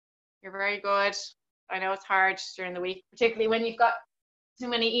You're very good. I know it's hard during the week, particularly when you've got too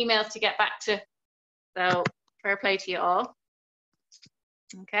many emails to get back to. So fair play to you all.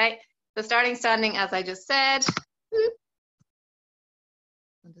 Okay, so starting standing, as I just said.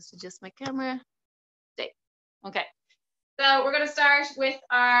 I'll just adjust my camera. Stay. Okay, so we're going to start with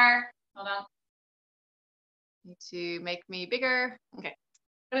our, hold on. Need to make me bigger. Okay,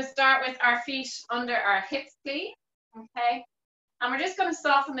 I'm going to start with our feet under our hips, please. Okay, and we're just going to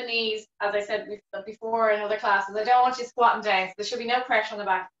soften the knees, as I said before in other classes. I don't want you squatting down, so there should be no pressure on the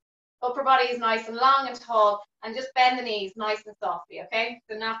back. Upper body is nice and long and tall, and just bend the knees nice and softly, okay?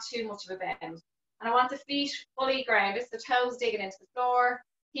 So not too much of a bend. And I want the feet fully grounded, so toes digging into the floor,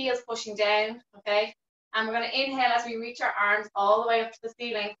 heels pushing down, okay? And we're going to inhale as we reach our arms all the way up to the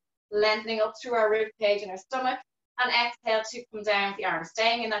ceiling, lengthening up through our rib cage and our stomach, and exhale to come down with the arms,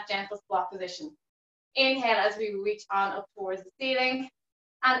 staying in that gentle squat position. Inhale as we reach on up towards the ceiling,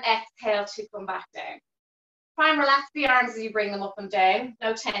 and exhale to come back down. Try and relax the arms as you bring them up and down,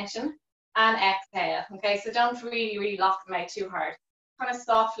 no tension, and exhale. Okay, so don't really lock them out too hard. Kind of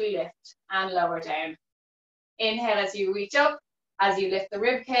softly lift and lower down. Inhale as you reach up, as you lift the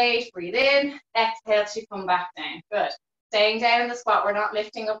rib cage, breathe in, exhale to come back down. Good. Staying down in the squat, we're not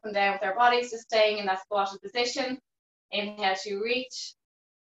lifting up and down with our bodies, just staying in that squatted position. Inhale to reach,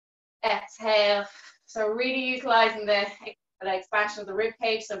 exhale. So really utilizing the expansion of the rib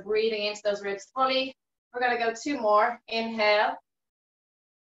cage, so breathing into those ribs fully. We're going to go 2 more. Inhale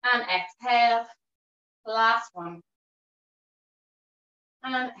and exhale. Last one.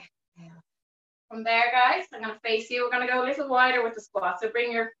 And exhale. From there, guys, I'm going to face you. We're going to go a little wider with the squat. So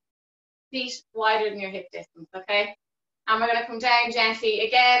bring your feet wider than your hip distance, okay? And we're going to come down gently.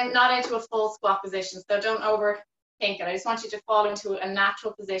 Again, not into a full squat position, so don't overthink it. I just want you to fall into a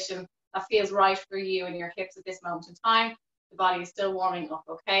natural position that feels right for you and your hips at this moment in time. The body is still warming up,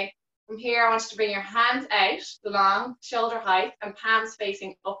 okay? From here, I want you to bring your hands out, long, shoulder height, and palms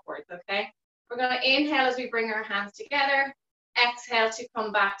facing upwards, okay? We're going to inhale as we bring our hands together. Exhale to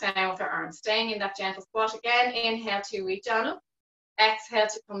come back down with our arms, staying in that gentle squat again. Inhale to reach on up. Exhale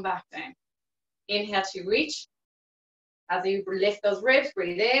to come back down. Inhale to reach. As you lift those ribs,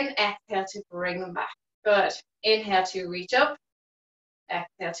 breathe in. Exhale to bring them back. Good. Inhale to reach up.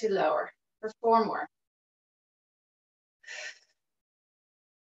 Exhale to lower. For 4 more.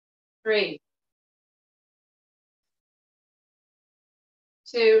 3,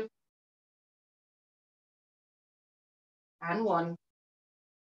 2, and 1.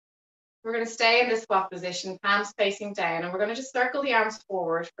 We're going to stay in this squat position, palms facing down, and we're going to just circle the arms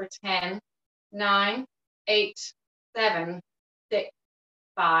forward for 10, 9, 8, 7, 6,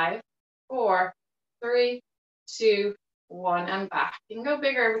 5, 4, 3, 2, 1, and back. You can go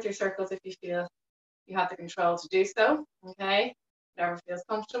bigger with your circles if you feel you have the control to do so, okay? Whatever feels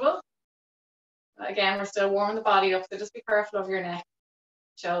comfortable. Again, we're still warming the body up, so just be careful of your neck,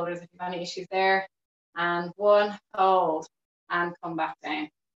 shoulders if you have any issues there. And 1, hold, and come back down.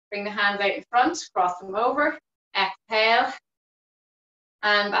 Bring the hands out in front, cross them over, exhale,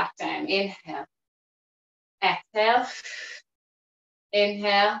 and back down. Inhale, exhale,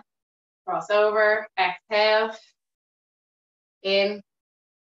 inhale, cross over, exhale, in,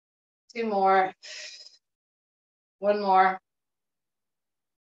 2 more, 1 more.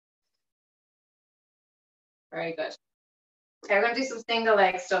 Very good. Okay, we're going to do some single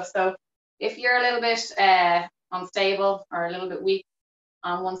leg stuff. So if you're a little bit unstable or a little bit weak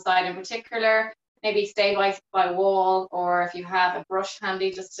on one side in particular, maybe stay by a wall, or if you have a brush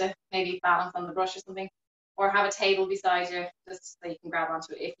handy, just to maybe balance on the brush or something, or have a table beside you just so you can grab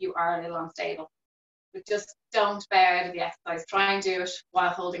onto it if you are a little unstable. But just don't bow out of the exercise. Try and do it while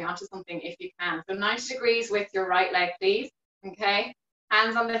holding onto something if you can. So 90 degrees with your right leg, please. Okay,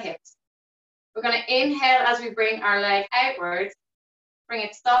 hands on the hips. We're going to inhale as we bring our leg outwards. Bring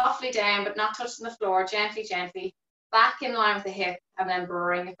it softly down, but not touching the floor, gently, gently. Back in line with the hip, and then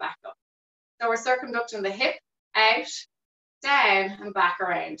bring it back up. So we're circumducting the hip, out, down, and back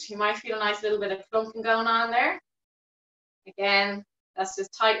around. You might feel a nice little bit of clunking going on there. Again, that's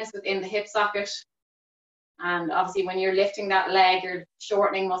just tightness within the hip socket. And obviously when you're lifting that leg, you're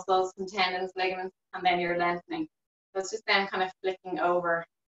shortening muscles and tendons, ligaments, and then you're lengthening. So it's just then kind of flicking over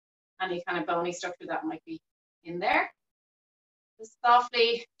any kind of bony structure that might be in there. Just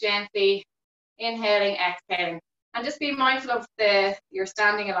softly, gently, inhaling, exhaling. And just be mindful of your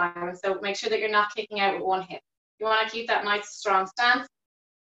standing alignment. So make sure that you're not kicking out with one hip. You want to keep that nice strong stance.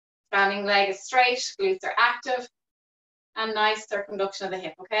 Standing leg is straight, glutes are active, and nice circumduction of the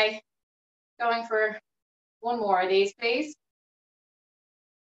hip, okay? Going for 1 more of these, please.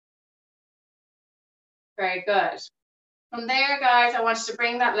 Very good. From there, guys, I want you to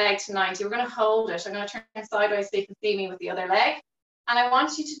bring that leg to 90. We're going to hold it. I'm going to turn sideways so you can see me with the other leg. And I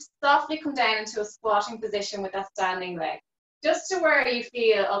want you to softly come down into a squatting position with that standing leg. Just to where you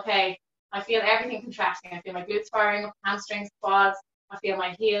feel, okay, I feel everything contracting. I feel my glutes firing up, hamstrings, quads. I feel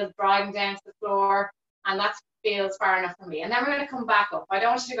my heels driving down to the floor. And that feels far enough for me. And then we're going to come back up. I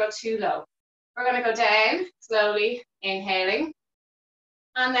don't want you to go too low. We're going to go down, slowly inhaling.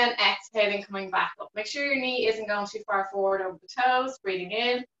 And then exhaling, coming back up. Make sure your knee isn't going too far forward over the toes. Breathing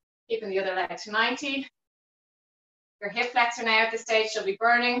in, keeping the other leg to 90. Your hip flexor now at this stage should be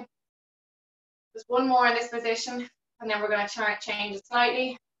burning. Just one more in this position, and then we're going to change it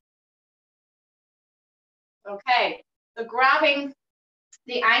slightly. Okay, so grabbing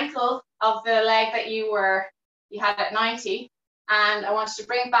the ankle of the leg that you had at 90, and I want you to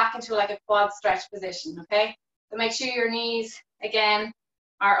bring it back into like a quad stretch position, okay? So make sure your knees, again,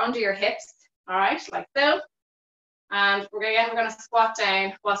 are under your hips, all right, like so. And we're going to squat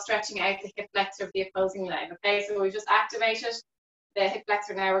down while stretching out the hip flexor of the opposing leg, okay? So we just activated the hip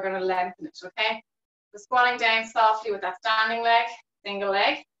flexor, now we're going to lengthen it, okay? So squatting down softly with that standing leg, single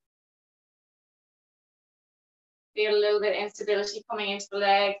leg. Feel a little bit of instability coming into the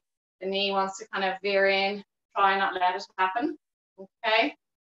leg. The knee wants to kind of veer in, try not let it happen, okay?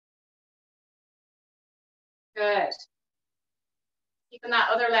 Good. Keeping that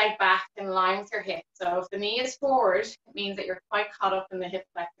other leg back in line with your hip. So if the knee is forward, it means that you're quite caught up in the hip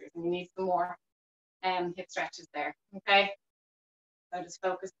flexors and you need some more hip stretches there, okay? So just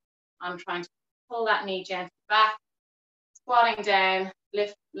focus on trying to pull that knee gently back, squatting down,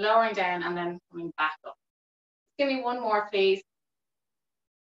 lift, lowering down, and then coming back up. Give me one more, please.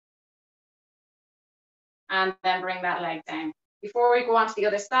 And then bring that leg down. Before we go on to the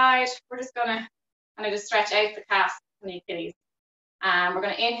other side, we're just gonna kind of just stretch out the calves and the Achilles. We're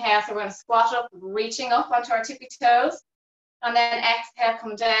going to inhale, so we're going to squat up, reaching up onto our tippy toes. And then exhale,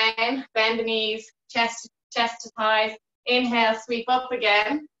 come down, bend the knees, chest to thighs. Inhale, sweep up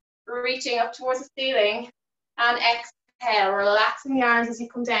again, reaching up towards the ceiling. And exhale, relaxing the arms as you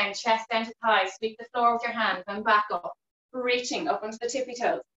come down, chest down to thighs. Sweep the floor with your hands and back up, reaching up onto the tippy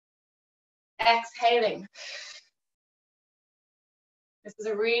toes. Exhaling. This is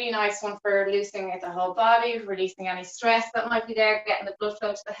a really nice one for loosening out the whole body, releasing any stress that might be there, getting the blood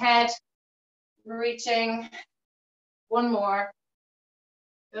flow to the head. Reaching. One more.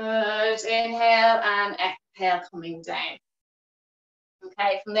 Good. Inhale and exhale, coming down.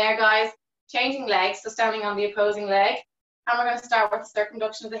 Okay, from there, guys, changing legs, so standing on the opposing leg. And we're going to start with the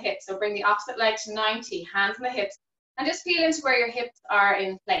circumduction of the hips. So bring the opposite leg to 90, hands on the hips, and just feel into where your hips are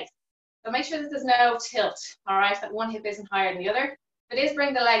in place. So make sure that there's no tilt, all right, that one hip isn't higher than the other. It is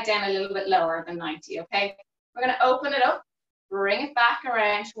bring the leg down a little bit lower than 90, okay? We're going to open it up, bring it back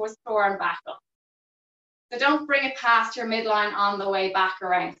around towards the floor and back up. So don't bring it past your midline on the way back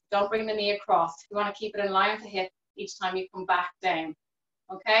around. Don't bring the knee across. You want to keep it in line with the hip each time you come back down,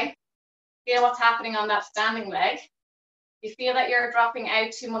 okay? Feel what's happening on that standing leg. If you feel that you're dropping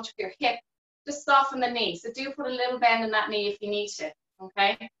out too much of your hip, just soften the knee. So do put a little bend in that knee if you need to,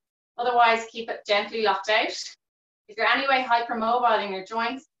 okay? Otherwise, keep it gently locked out. If you're anyway hypermobile in your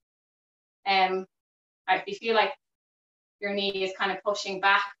joints, if you feel like your knee is kind of pushing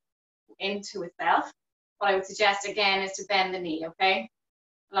back into itself, what I would suggest again is to bend the knee, okay?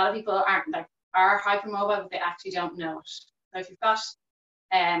 A lot of people are hypermobile, but they actually don't know it. So if you've got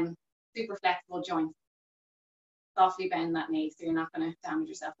super flexible joints, softly bend that knee so you're not going to damage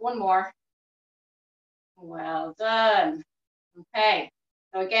yourself. One more. Well done. Okay,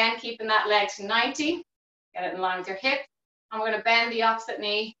 so again, keeping that leg to 90. Get it in line with your hip. And we're going to bend the opposite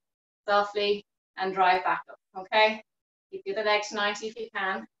knee softly and drive back up, okay? Keep the other leg to 90 if you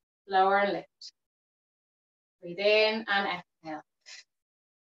can. Lower and lift. Breathe in and exhale.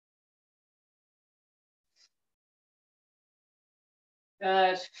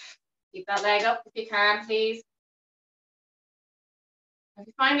 Good. Keep that leg up if you can, please. If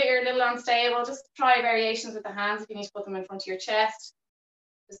you find that you're a little unstable, just try variations with the hands if you need to put them in front of your chest,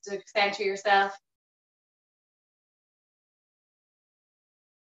 just to center yourself.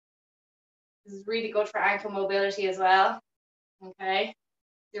 This is really good for ankle mobility as well, okay?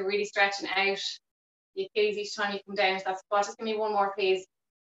 You're really stretching out the Achilles each time you come down to that squat. Just give me one more, please.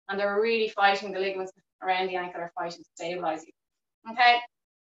 And they're really fighting, the ligaments around the ankle are fighting to stabilize you. Okay,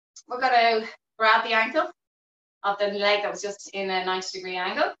 we're going to grab the ankle of the leg that was just in a 90-degree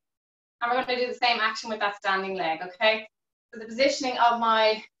angle. And we're going to do the same action with that standing leg, okay? So the positioning of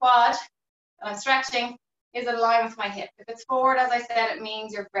my quad that I'm stretching is in line with my hip. If it's forward, as I said, it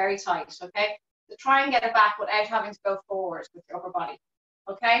means you're very tight, okay? So try and get it back without having to go forward with your upper body,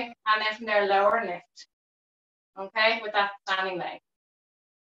 okay? And then from there, lower and lift. okay, with that standing leg.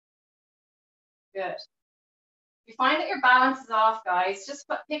 Good. If you find that your balance is off, guys, just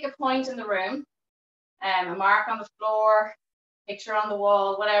pick a point in the room, a mark on the floor, picture on the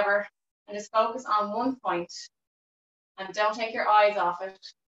wall, whatever, and just focus on one point and don't take your eyes off it,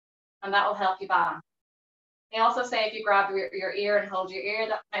 and that will help you balance. They also say if you grab your ear and hold your ear,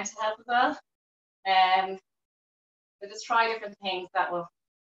 that's meant to help as well. So just try different things that will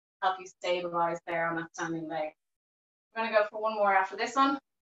help you stabilize there on that standing leg. We're going to go for one more after this one.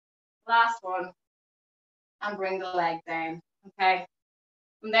 Last one. And bring the leg down. Okay.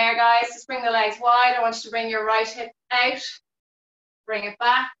 From there, guys, just bring the legs wide. I want you to bring your right hip out. Bring it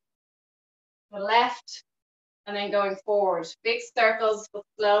back. The left. And then going forward. Big circles, but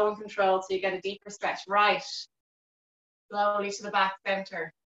slow and controlled so you get a deeper stretch. Right. Slowly to the back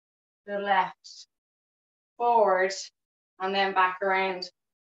center. To the left. Forward. And then back around.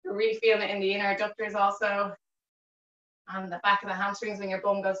 You're really feeling it in the inner adductors also. And the back of the hamstrings when your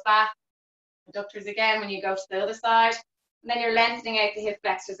bum goes back. Adductors again when you go to the other side. And then you're lengthening out the hip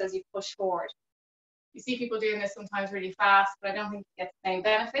flexors as you push forward. You see people doing this sometimes really fast, but I don't think you get the same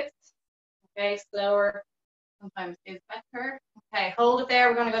benefits. Okay, slower sometimes is better. Okay, hold it there.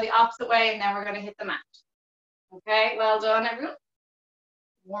 We're going to go the opposite way and then we're going to hit the mat. Okay, well done, everyone.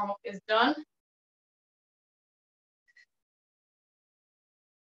 Warm up is done.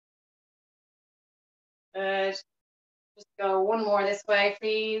 Good. Just go one more this way,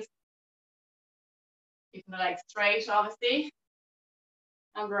 please. Keeping the legs straight, obviously.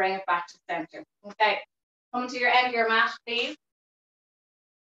 And bring it back to center. Okay, come to your end of your mat, please.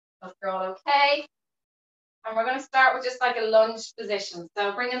 Hope you're all okay. And we're going to start with just like a lunge position.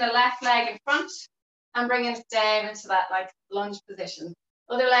 So bringing the left leg in front and bringing it down into that like lunge position.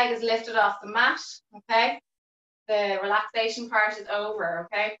 Other leg is lifted off the mat, okay? The relaxation part is over,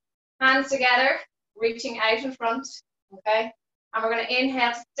 okay? Hands together, reaching out in front, okay? And we're going to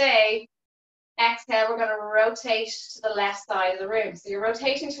inhale to stay. Exhale, we're going to rotate to the left side of the room. So you're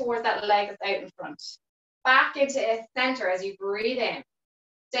rotating towards that leg that's out in front. Back into center as you breathe in.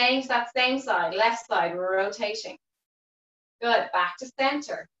 Staying to that same side, left side, we're rotating. Good, back to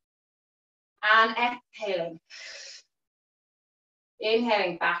center. And exhaling.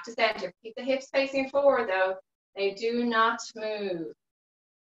 Inhaling, back to center. Keep the hips facing forward though. They do not move.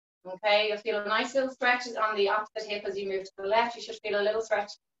 Okay, you'll feel a nice little stretch on the opposite hip as you move to the left. You should feel a little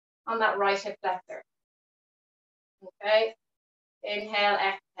stretch on that right hip flexor. Okay, inhale,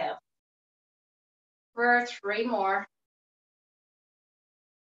 exhale. For 3 more.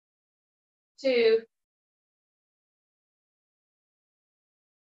 2.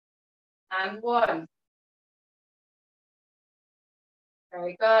 And 1.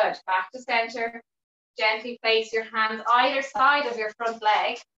 Very good. Back to center. Gently place your hands either side of your front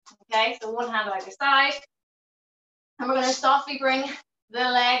leg. Okay, so one hand either side. And we're going to softly bring the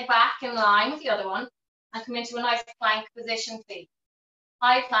leg back in line with the other one and come into a nice plank position, please.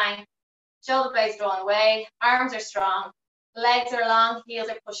 High plank, shoulder blades drawn away, arms are strong, legs are long, heels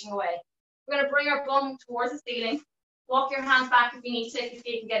are pushing away. We're going to bring our bum towards the ceiling. Walk your hands back if you need to, if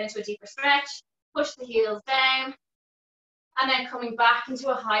you can get into a deeper stretch. Push the heels down. And then coming back into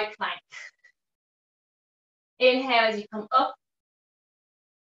a high plank. Inhale as you come up.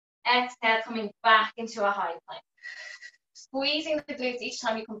 Exhale, coming back into a high plank. Squeezing the glutes each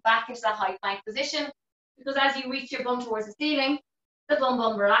time you come back into that high plank position, because as you reach your bum towards the ceiling, the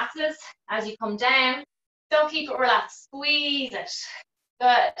bum relaxes. As you come down, don't keep it relaxed, squeeze it.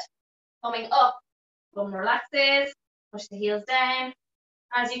 Good. Coming up, bum relaxes, push the heels down.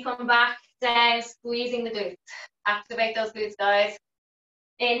 As you come back down, squeezing the glutes. Activate those glutes, guys.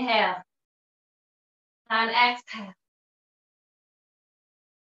 Inhale. And exhale.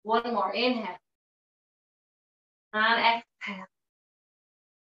 One more, inhale. And exhale.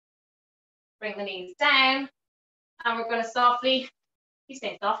 Bring the knees down. And we're going to softly, keep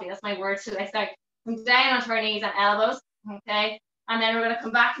saying softly, that's my word today. Sorry. Come down onto our knees and elbows. Okay. And then we're going to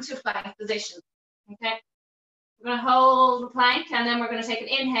come back into a plank position. Okay. We're going to hold the plank and then we're going to take an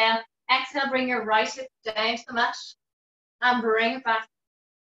inhale. Exhale, bring your right hip down to the mat. And bring it back.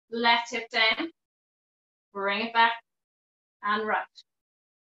 Left hip down. Bring it back. And right.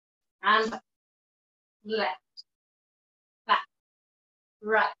 And left. Back.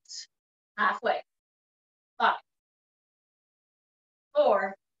 Right. Halfway. 5.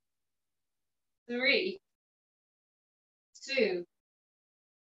 4. 3. 2.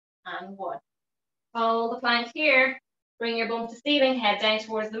 And 1. Hold the plank here. Bring your bum to ceiling, head down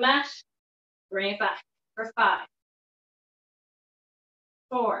towards the mat. Bring it back for 5.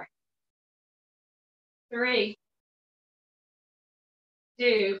 4. 3.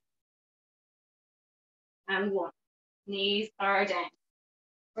 2. and 1. Knees are down.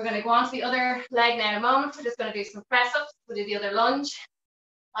 We're going to go on to the other leg now in a moment. We're just going to do some press ups. We'll do the other lunge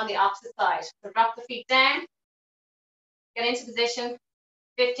on the opposite side. So drop the feet down, get into position,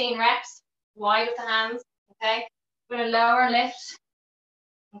 15 reps, wide with the hands, okay? We're going to lower and lift,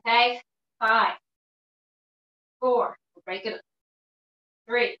 okay? 5, 4, we'll break it up,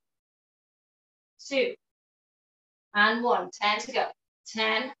 3, 2, and 1. 10 to go.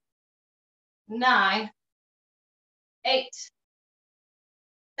 10, 9, 8,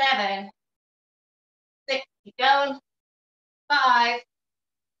 7, 6, keep going, 5,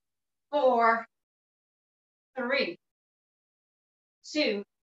 4, 3, 2,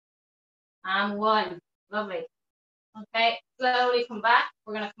 and 1. Lovely. Okay, slowly come back.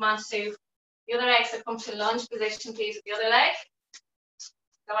 We're going to come on to the other leg. So come to lunge position, please, with the other leg.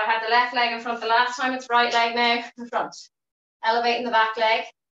 So I had the left leg in front the last time. It's right leg now in front. Elevating the back leg.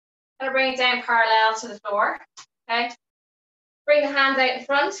 Going to bring it down parallel to the floor. Okay. Bring the hands out in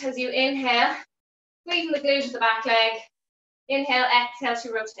front as you inhale. Squeezing the glute of the back leg. Inhale, exhale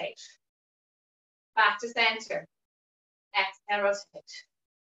to rotate. Back to center. Exhale, rotate.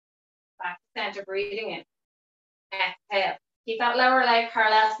 Back to center, breathing in. Exhale. Keep that lower leg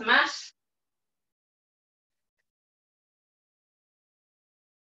parallel to the mat.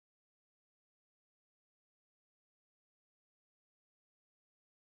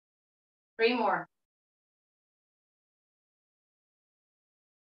 Three more.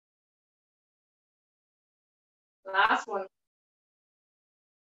 Last one.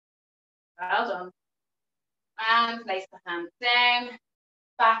 Well done. And place the hands down.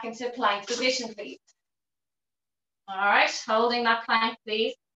 Back into plank position, please. All right, holding that plank,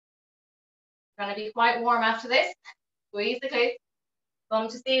 please. Going to be quite warm after this. Squeeze the glutes. Thumb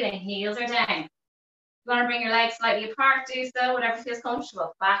to ceiling. Heels are down. You're going to bring your legs slightly apart. Do so, whatever feels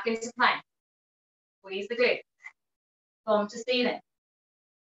comfortable. Back into plank. Squeeze the glutes. Thumb to ceiling.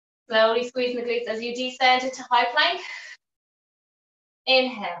 Slowly squeezing the glutes as you descend into high plank.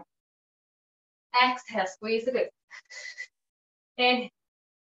 Inhale. Exhale, squeeze the glutes. Inhale.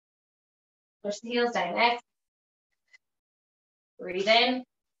 Push the heels down. Exhale. Breathe in.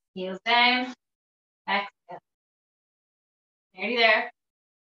 Heels down. Exhale. Nearly there.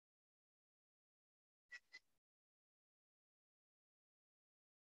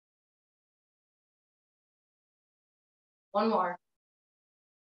 One more.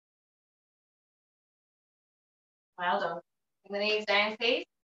 Well done. Bring the knees down, please.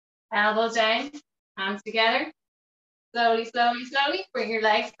 Elbows down, hands together. Slowly, slowly, slowly, bring your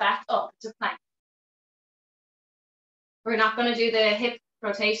legs back up to plank. We're not going to do the hip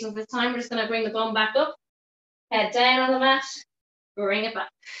rotations this time. We're just going to bring the bum back up, head down on the mat, bring it back.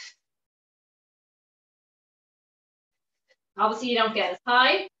 Obviously, you don't get as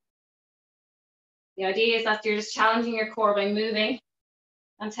high. The idea is that you're just challenging your core by moving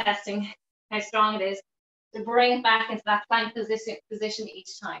and testing how strong it is to bring it back into that plank position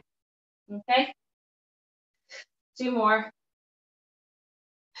each time. Okay? 2 more.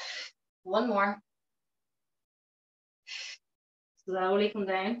 1 more. Slowly come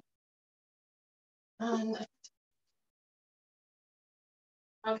down. And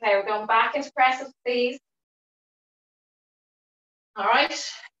okay, we're going back into press ups, please. All right.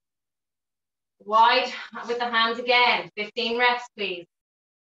 Wide with the hands again. 15 reps, please.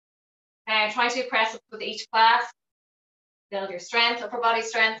 Okay, try to press up with each class. Build your strength, upper body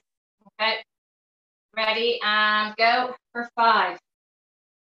strength. Okay. Ready and go for 5,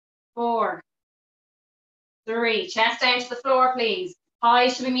 4, 3. Chest down to the floor, please.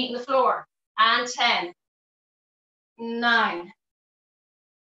 Thighs should be meeting the floor. And 10, 9,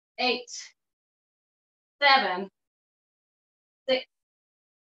 8, 7, 6,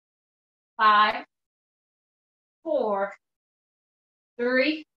 5, 4,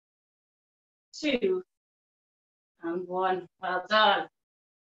 3, 2, and 1. Well done.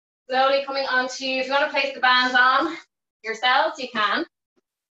 Slowly coming on to, if you want to place the bands on yourselves, you can.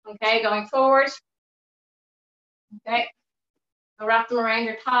 Okay, going forward. Okay, so wrap them around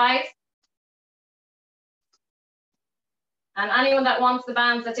your thighs. And anyone that wants the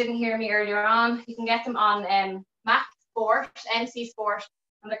bands that didn't hear me earlier on, you can get them on Mac Sport, MC Sport,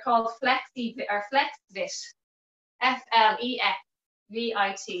 and they're called FlexVit. FlexVit. And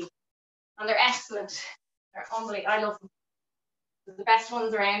they're excellent. They're unbelievable. I love them. They're the best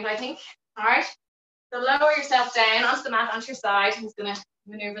ones around, I think. All right. So lower yourself down onto the mat, onto your side. I'm just going to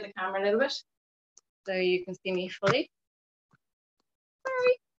maneuver the camera a little bit so you can see me fully.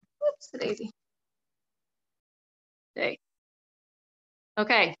 Sorry. Whoops, daisy. Okay.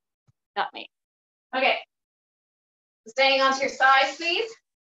 Okay. Got me. Okay. Staying onto your sides, please.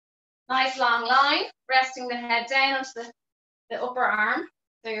 Nice long line, resting the head down onto the upper arm.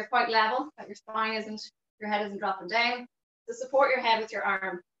 So you're quite level, that your spine isn't, your head isn't dropping down. So support your head with your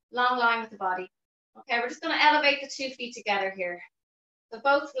arm. Long line with the body. Okay, we're just going to elevate the 2 feet together here. So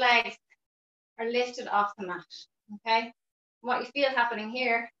both legs are lifted off the mat. Okay, and what you feel happening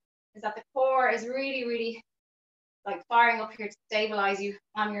here is that the core is really, really like firing up here to stabilize you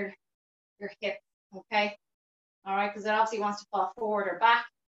on your hip. Okay, all right, because it obviously wants to fall forward or back.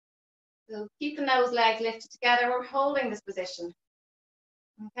 So keeping those legs lifted together, we're holding this position.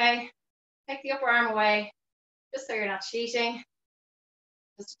 Okay, take the upper arm away, just so you're not cheating.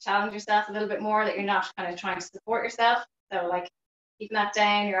 Just to challenge yourself a little bit more, that you're not kind of trying to support yourself. So like keeping that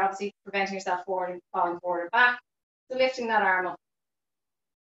down, you're obviously preventing yourself forward and falling forward or back. So lifting that arm up.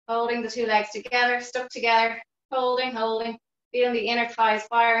 Holding the 2 legs together, stuck together, holding, holding. Feeling the inner thighs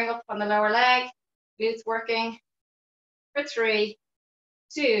firing up on the lower leg, glutes working. For 3,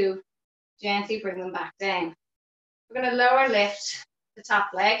 2, gently bring them back down. We're going to lower lift the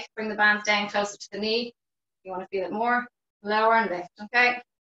top leg, bring the bands down closer to the knee. If you want to feel it more, lower and lift, okay?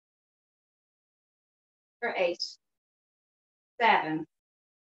 For 8, 7,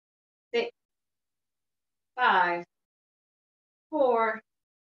 6, 5, 4,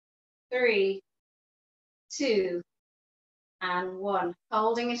 3, 2, and 1.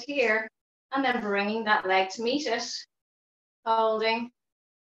 Holding it here, and then bringing that leg to meet it. Holding,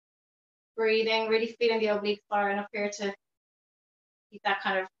 breathing, really feeling the obliques firing up here to keep that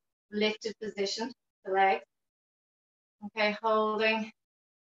kind of lifted position, the legs. Okay, holding.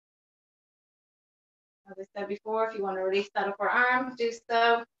 As I said before, if you want to release that upper arm, do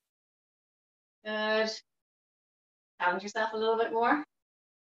so. Good. Challenge yourself a little bit more.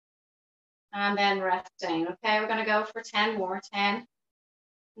 And then rest down. Okay, we're going to go for 10 more. 10,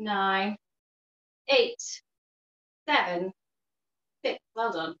 9, 8, 7, 6.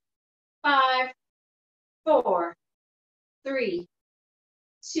 Well done. 5, 4, 3,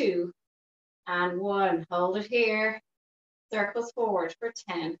 2, and 1. Hold it here. Circles forward for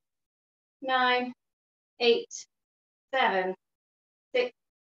 10, 9, 8, 7, 6,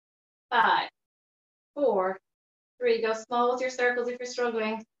 5, 4, 3. Go small with your circles if you're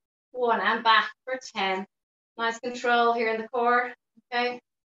struggling. 1, and back for 10. Nice control here in the core. Okay.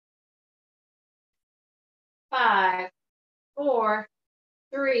 5, 4,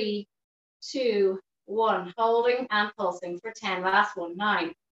 3, 2, 1. Holding and pulsing for 10. Last one.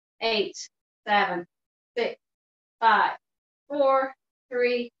 9, 8, 7, 6, 5, 4,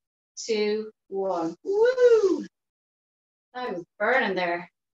 3, 2, 1. Woo! That was burning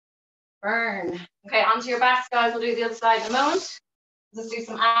there. Burn. Okay, onto your backs, guys. We'll do the other side in a moment. Let's do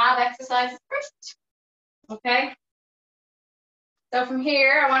some ab exercises first. Okay. So from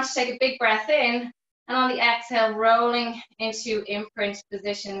here, I want to take a big breath in, and on the exhale, rolling into imprint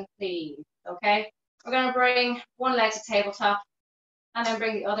position, please. Okay. We're going to bring one leg to tabletop, and then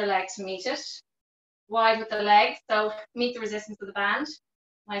bring the other leg to meet it. Wide with the legs, so meet the resistance of the band.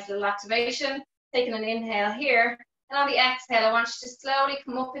 Nice little activation. Taking an inhale here, and on the exhale, I want you to slowly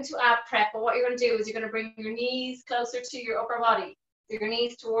come up into ab prep. But what you're going to do is you're going to bring your knees closer to your upper body. So your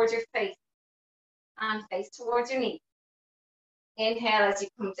knees towards your face, and face towards your knee. Inhale as you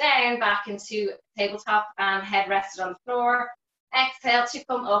come down, back into tabletop and head rested on the floor. Exhale to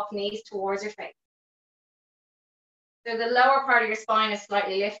come up, knees towards your face. So the lower part of your spine is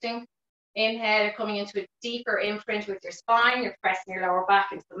slightly lifting. Inhale, you're coming into a deeper imprint with your spine. You're pressing your lower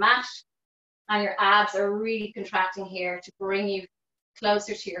back into the mat. And your abs are really contracting here to bring you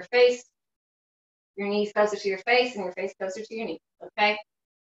closer to your face. Your knees closer to your face and your face closer to your knees. Okay?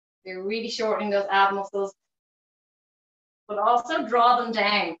 You're really shortening those ab muscles. But also draw them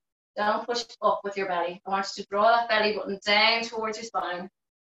down. Don't push up with your belly. I want you to draw that belly button down towards your spine.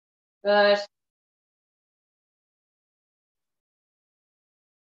 Good.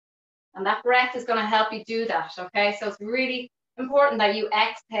 And that breath is going to help you do that, okay? So it's really important that you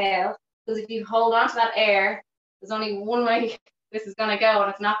exhale, because if you hold on to that air, there's only one way this is going to go,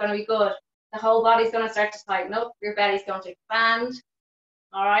 and it's not going to be good. The whole body's going to start to tighten up. Your belly's going to expand.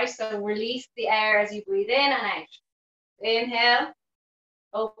 All right, so release the air as you breathe in and out. Inhale,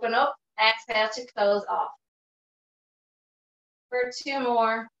 open up, exhale to close off. For 2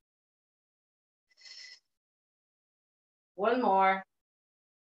 more. 1 more.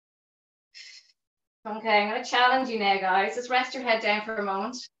 Okay, I'm going to challenge you now, guys. Just rest your head down for a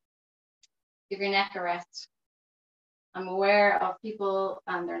moment. Give your neck a rest. I'm aware of people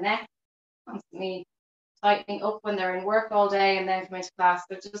and their neck constantly tightening up when they're in work all day and then come into class.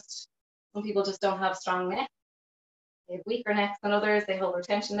 They're just, some people just don't have strong neck. They have weaker necks than others. They hold their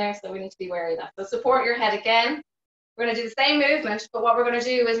tension there, so we need to be wary of that. So support your head again. We're going to do the same movement, but what we're going to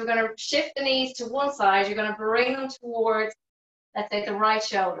do is we're going to shift the knees to one side. You're going to bring them towards, let's say, the right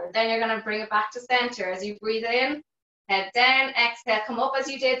shoulder. Then you're going to bring it back to center. As you breathe in, head down, exhale, come up as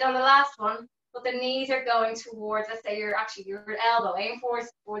you did on the last one, but the knees are going towards, let's say, your elbow. Aim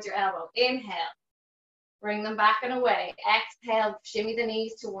towards your elbow. Inhale. Bring them back and away. Exhale, shimmy the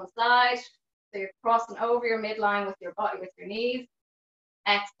knees to one side. So you're crossing over your midline with your body, with your knees.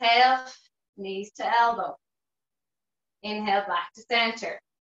 Exhale, knees to elbow. Inhale, back to center.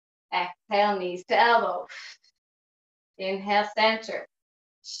 Exhale, knees to elbow. Inhale, center.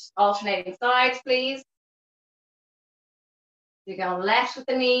 Alternating sides, please. You're going left with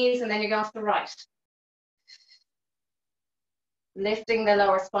the knees, and then you're going to the right. Lifting the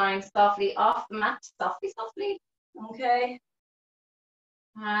lower spine softly off the mat, softly, softly. Okay.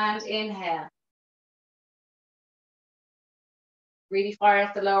 And inhale. Really fire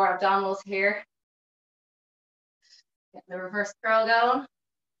up the lower abdominals here. Get the reverse curl going.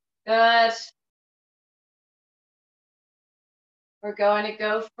 Good. We're going to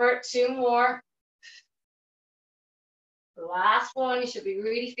go for 2 more. The last one, you should be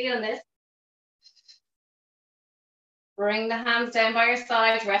really feeling this. Bring the hands down by your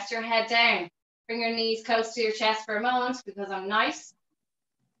sides, rest your head down. Bring your knees close to your chest for a moment because I'm nice.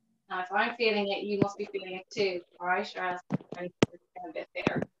 Now, if I'm feeling it, you must be feeling it too, all right? Or else I'm a bit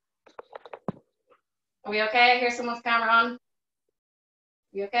fitter. Are we okay? Here's someone's camera on.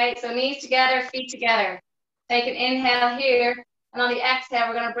 You okay? So knees together, feet together. Take an inhale here, and on the exhale,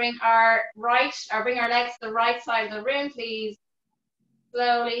 we're going to bring our legs to the right side of the room, please.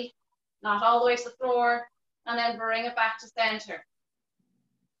 Slowly, not all the way to the floor. And then bring it back to center.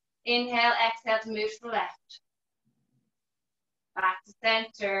 Inhale, exhale to move to the left. Back to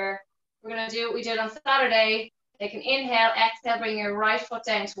center. We're going to do what we did on Saturday. Take an inhale, exhale, bring your right foot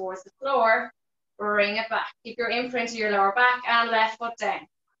down towards the floor. Bring it back. Keep your imprint to your lower back and left foot down.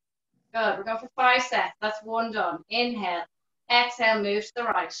 Good. We're going for 5 sets. That's 1 done. Inhale, exhale, move to the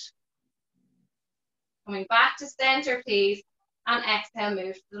right. Coming back to center, please. And exhale,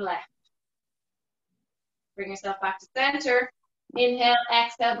 move to the left. Bring yourself back to center. Inhale,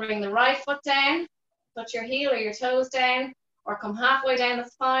 exhale, bring the right foot down. Touch your heel or your toes down, or come halfway down,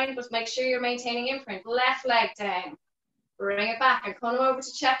 that's fine, but make sure you're maintaining imprint. Left leg down. Bring it back and come over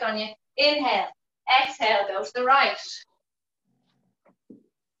to check on you. Inhale, exhale, go to the right.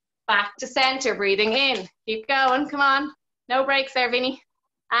 Back to center, breathing in. Keep going, come on. No breaks there, Vinny.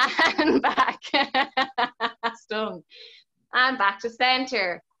 And back. Stung. And back to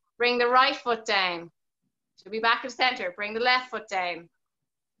center. Bring the right foot down. Should be back to center. Bring the left foot down.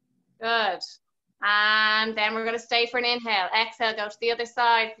 Good. And then we're going to stay for an inhale. Exhale, go to the other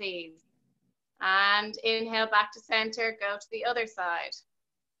side, please. And inhale, back to center. Go to the other side.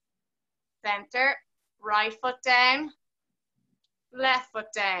 Center. Right foot down. Left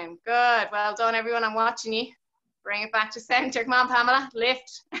foot down. Good. Well done, everyone. I'm watching you. Bring it back to center. Come on, Pamela.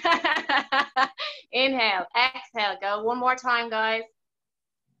 Lift. Inhale. Exhale. Go 1 more time, guys.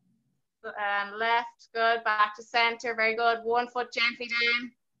 And left, good, back to center, very good. 1 foot gently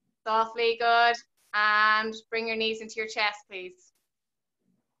down, softly, good. And bring your knees into your chest, please.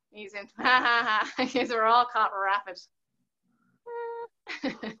 Knees in, these are all caught rapid.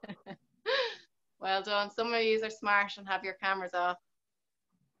 Well done, some of you are smart and have your cameras off.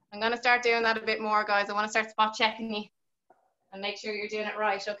 I'm gonna start doing that a bit more, guys. I wanna start spot checking you and make sure you're doing it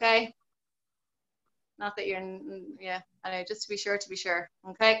right, okay? Not that you're, yeah, I know, just to be sure,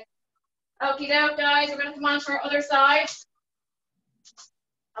 okay? Okie doke, guys, we're going to come on to our other side.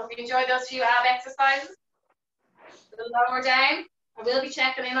 Hope you enjoyed those few ab exercises. A little lower down. I will be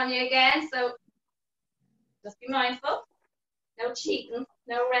checking in on you again, so just be mindful. No cheating,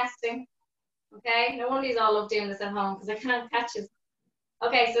 no resting. Okay, no wonder you all love doing this at home because I can't catch it.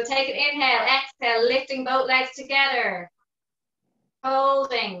 Okay, so take an inhale, exhale, lifting both legs together.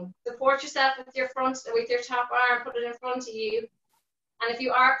 Holding. Support yourself with your top arm, put it in front of you. And if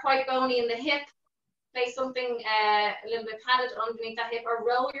you are quite bony in the hip, place something a little bit padded underneath that hip, or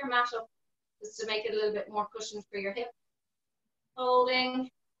roll your mat up just to make it a little bit more cushioned for your hip. Holding,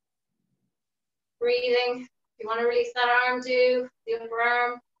 breathing. If you want to release that arm, do the upper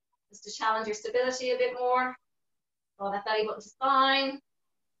arm, just to challenge your stability a bit more. Draw that belly button to spine.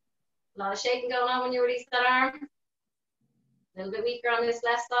 A lot of shaking going on when you release that arm. A little bit weaker on this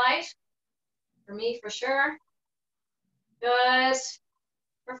left side. For me, for sure. Good.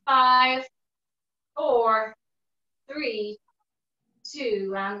 For 5, 4, 3,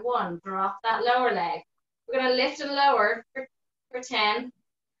 2, and 1. Drop that lower leg. We're going to lift and lower for 10,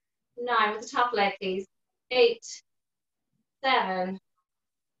 9 with the top leg, please. 8, 7,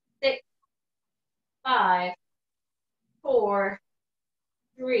 6, 5, 4,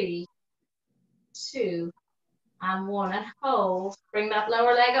 3, 2, and 1. And hold. Bring that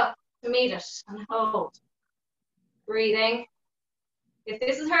lower leg up to meet it and hold. Breathing. If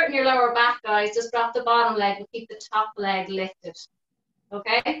this is hurting your lower back, guys, just drop the bottom leg and keep the top leg lifted.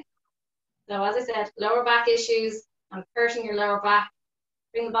 Okay? So as I said, lower back issues and hurting your lower back,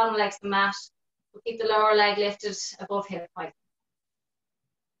 bring the bottom leg to the mat. We'll keep the lower leg lifted above hip height.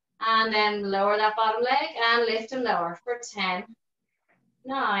 And then lower that bottom leg and lift and lower for 10,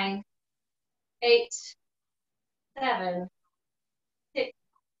 9, 8, 7, 6,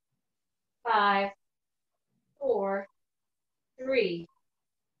 5, 4, 3,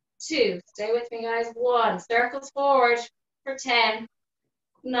 2. Stay with me, guys. 1. Circles forward for 10,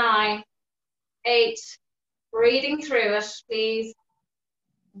 9, 8. Breathing through it, please.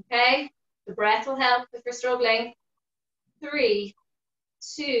 Okay? The breath will help if you're struggling. 3,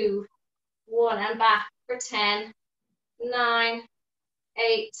 2, 1. And back for 10, 9,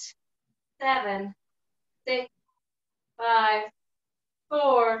 8, 7, 6, 5,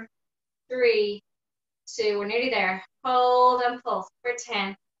 4, 3, 2. We're nearly there. Hold and pulse for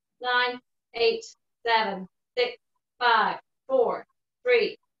 10, 9, 8, 7, 6, 5, 4,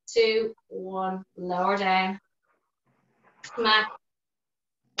 3, 2, 1. Lower down. Smack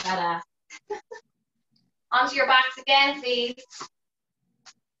that ass. Onto your backs again, please.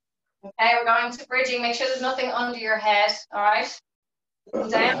 Okay, we're going to bridging. Make sure there's nothing under your head. All right. Come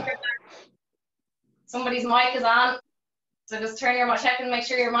down. Somebody's mic is on, so just turn your mic. Check and make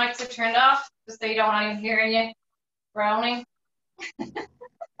sure your mics are turned off, just so you don't want anyone hearing you groaning.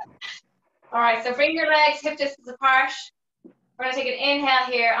 All right, so bring your legs hip distance apart. We're going to take an inhale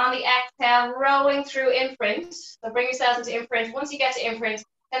here. On the exhale, rolling through imprint. So bring yourselves into imprint. Once you get to imprint,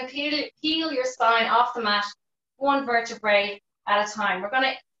 then peel your spine off the mat, one vertebrae at a time. We're going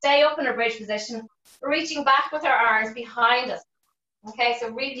to stay up in a bridge position. We're reaching back with our arms behind us. Okay, so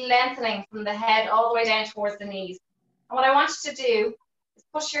really lengthening from the head all the way down towards the knees. And what I want you to do is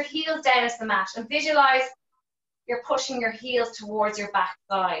push your heels down into the mat and visualize you're pushing your heels towards your back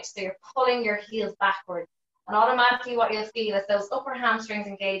side. So you're pulling your heels backwards. And automatically what you'll feel is those upper hamstrings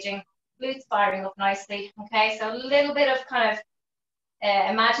engaging, glutes firing up nicely. Okay, so a little bit of kind of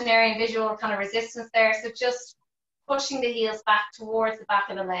imaginary and visual kind of resistance there. So just pushing the heels back towards the back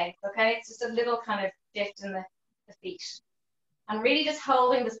of the legs. Okay, it's just a little kind of shift in the feet. And really just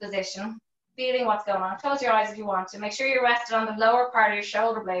holding this position, feeling what's going on. Close your eyes if you want to. Make sure you're rested on the lower part of your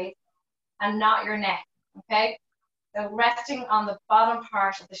shoulder blades and not your neck. Okay, so resting on the bottom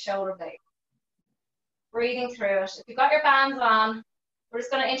part of the shoulder blade. Breathing through it. If you've got your bands on, we're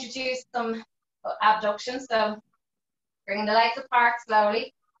just going to introduce some abduction. So bringing the legs apart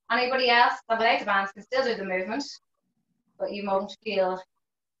slowly. Anybody else without the bands can still do the movement, but you won't feel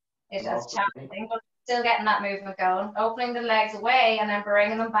it as challenging, but still getting that movement going. Opening the legs away and then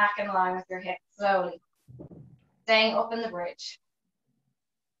bringing them back in line with your hips slowly. Staying up in the bridge.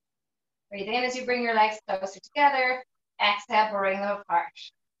 Breathe in as you bring your legs closer together. Exhale, bring them apart.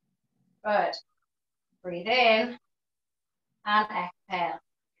 Good. Breathe in and exhale.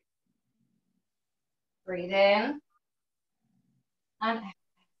 Breathe in and exhale.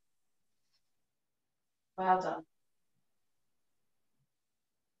 Well done.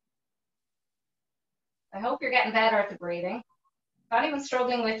 I hope you're getting better at the breathing. If anyone's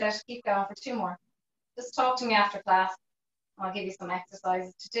struggling with it, keep going for 2 more. Just talk to me after class. I'll give you some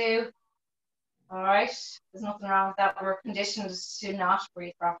exercises to do. All right, there's nothing wrong with that. We're conditioned to not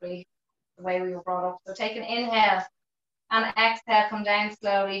breathe properly the way we were brought up. So take an inhale and exhale, come down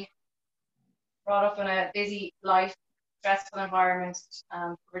slowly. Brought up in a busy life, stressful environment,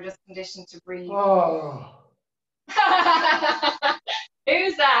 and we're just conditioned to breathe. Oh.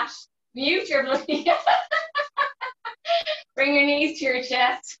 Who's that? Mute your bloody. Bring your knees to your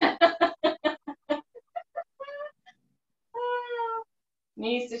chest.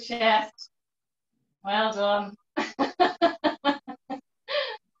 Knees to chest. Well done.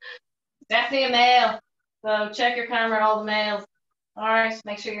 Definitely a male. So check your camera, all the males. All right,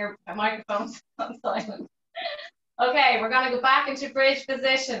 make sure your microphone's on silent. Okay, we're going to go back into bridge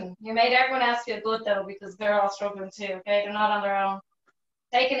position. You made everyone else feel good though, because they're all struggling too, okay? They're not on their own.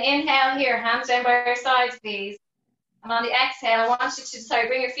 Take an inhale here, hands down by your sides, please. And on the exhale, I want you to,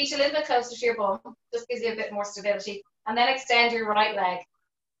 bring your feet a little bit closer to your bum. Just gives you a bit more stability. And then extend your right leg.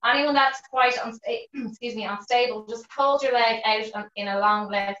 Anyone that's quite unstable, just hold your leg out in a long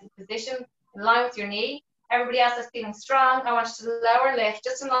lengthy position, in line with your knee. Everybody else that's feeling strong, I want you to lower and lift,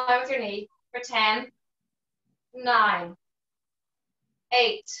 just in line with your knee, for 10, 9,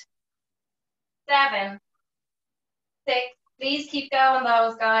 8, 7, 6. Please keep going,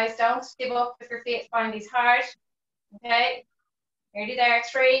 those guys. Don't give up if you're finding these hard. Okay, nearly there.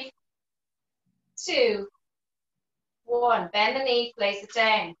 3, 2, 1. Bend the knee, place it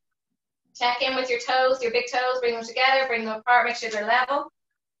down. Check in with your toes, your big toes, bring them together, bring them apart, make sure they're level,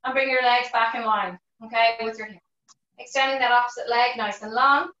 and bring your legs back in line, okay, with your hip. Extending that opposite leg nice and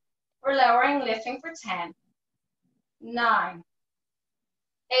long. We're lowering, lifting for 10, 9,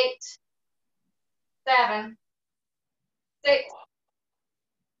 8, 7, 6,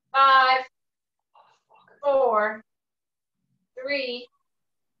 5, 4, 3,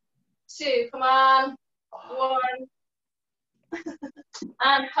 2, come on, 1,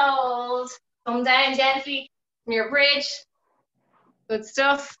 and hold. Come down gently from your bridge. Good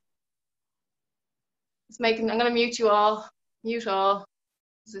stuff. I'm gonna mute you all. Mute all.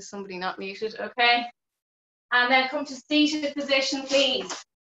 Is there somebody not muted? Okay. And then come to seated position, please.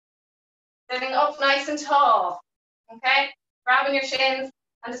 Sitting up nice and tall. Okay. Grabbing your shins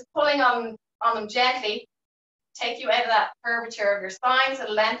and just pulling on them gently. Take you out of that curvature of your spine, so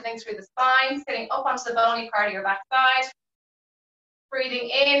lengthening through the spine, sitting up onto the bony part of your backside. Breathing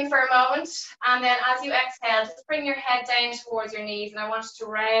in for a moment, and then as you exhale, just bring your head down towards your knees, and I want you to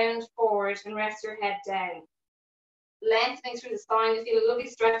round forward and rest your head down. Lengthening through the spine, you feel a lovely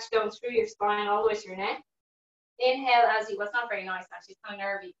stretch going through your spine all the way to your neck. Inhale as you, well, it's not very nice actually, it's kind of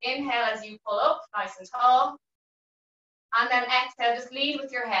nervy. Inhale as you pull up, nice and tall. And then exhale, just lead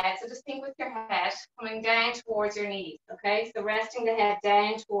with your head. So just think with your head coming down towards your knees, okay? So resting the head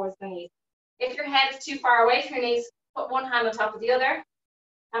down towards the knees. If your head is too far away from your knees, put one hand on top of the other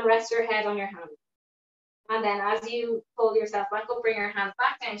and rest your head on your hand. And then as you pull yourself back up, bring your hands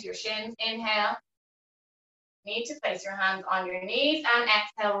back down to your shins. Inhale. You need to place your hands on your knees, and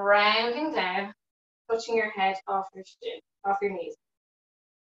exhale, rounding down, touching your head off your shin, off your knees.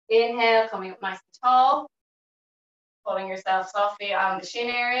 Inhale, coming up nice and tall, pulling yourself softly on the shin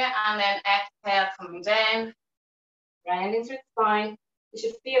area, and then exhale, coming down, rounding through the spine. You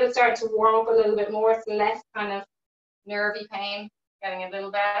should feel it start to warm up a little bit more. It's less kind of nervy pain, getting a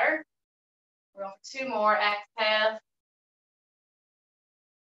little better. We're on for 2 more. Exhale.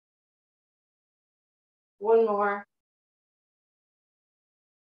 1 more.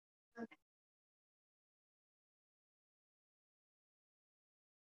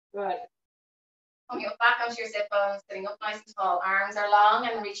 Good. Coming up back onto your sit bones, sitting up nice and tall. Arms are long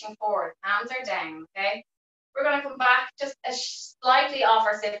and reaching forward. Hands are down, okay? We're going to come back just slightly off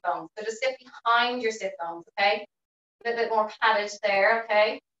our sit bones. So just sit behind your sit bones, okay? A little bit more padded there,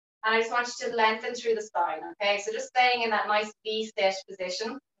 okay? And I just want you to lengthen through the spine, okay? So just staying in that nice V-sit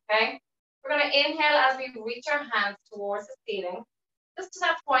position, okay? We're going to inhale as we reach our hands towards the ceiling. Just to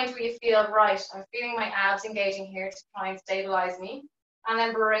that point where you feel, right, I'm feeling my abs engaging here to try and stabilize me. And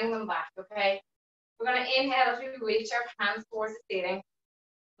then bring them back, okay? We're going to inhale as we reach our hands towards the ceiling,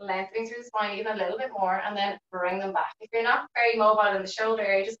 lengthening through the spine even a little bit more, and then bring them back. If you're not very mobile in the shoulder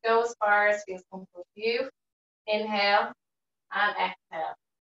area, just go as far as feels comfortable for you. Inhale and exhale.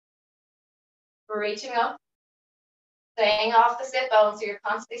 We're reaching up, staying off the sit bone, so you're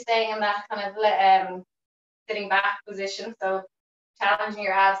constantly staying in that kind of sitting back position, so challenging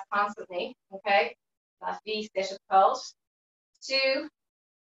your abs constantly, okay? That V-sit is called. 2,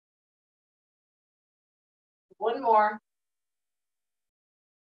 1 more.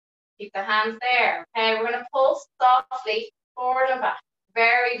 Keep the hands there, okay? We're going to pulse softly forward and back.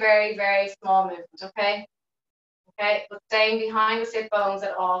 Very, very, very small movement, okay? Okay, but staying behind the sit bones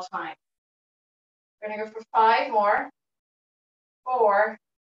at all times. We're going to go for 5 more. 4,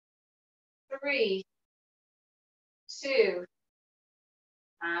 3, 2,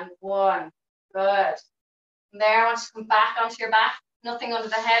 and 1. Good. From there, I want you to come back onto your back. Nothing under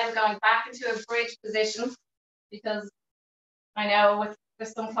the head. We're going back into a bridge position because I know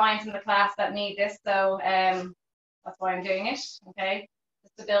there's some clients in the class that need this, so that's why I'm doing it, okay?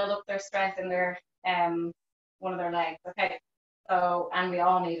 Just to build up their strength in their one of their legs, okay? So, and we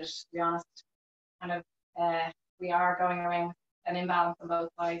all need it, to be honest. Kind of, we are going around with an imbalance on both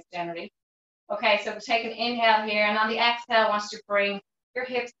sides generally. Okay, so we'll take an inhale here, and on the exhale, I want you to bring your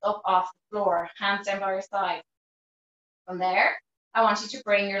hips up off the floor, hands down by your side. From there, I want you to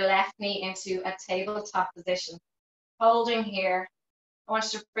bring your left knee into a tabletop position. Holding here, I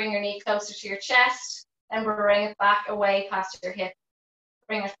want you to bring your knee closer to your chest, then bring it back away past your hip.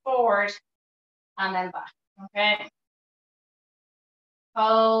 Bring it forward and then back, okay?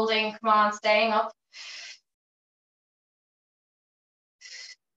 Holding, come on, staying up.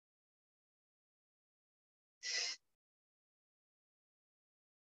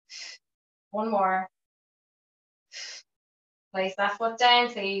 One more. Place that foot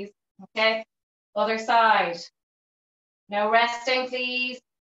down, please. Okay, other side. No resting, please.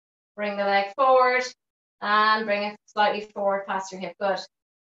 Bring the leg forward And bring it slightly forward past your hip. Good.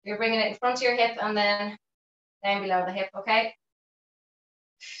 You're bringing it in front of your hip and then down below the hip, okay?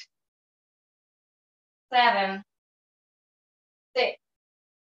 7, 6,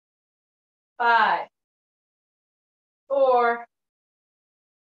 5, 4,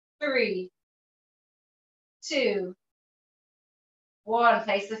 3, 2, 1.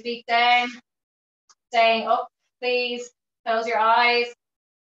 Place the feet down. Staying up, please. Close your eyes.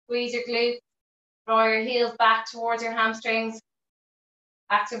 Squeeze your glutes. Draw your heels back towards your hamstrings.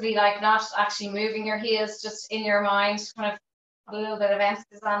 Actively, like, not actually moving your heels, just in your mind, kind of put a little bit of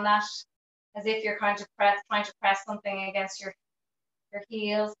emphasis on that, as if you're trying to press something against your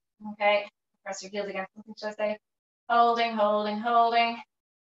heels. Okay, press your heels against something, should I say? Holding, holding, holding.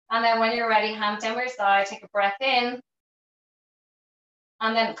 And then when you're ready, hands down by your side, take a breath in.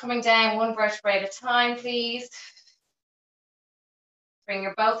 And then coming down one vertebrae at a time, please. Bring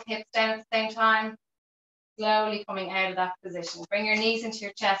your both hips down at the same time. Slowly coming out of that position. Bring your knees into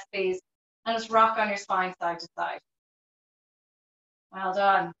your chest, please. And just rock on your spine side to side. Well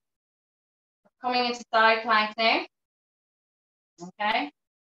done. Coming into side plank now. Okay.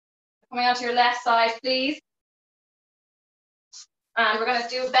 Coming onto your left side, please. And we're going to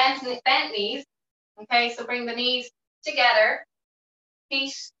do bent knees. Okay, so bring the knees together.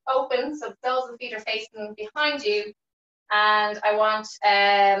 Feet open, so the soles of the feet are facing behind you. And I want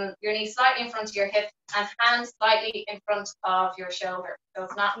your knees slightly in front of your hip and hands slightly in front of your shoulder. So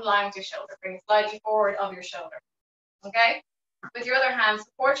it's not in line with your shoulder. Bring it slightly forward of your shoulder. Okay? With your other hand,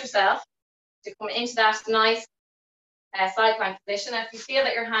 support yourself to come into that nice side plank position. If you feel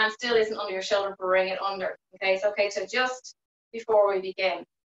that your hand still isn't under your shoulder, bring it under. Okay? It's okay to adjust before we begin.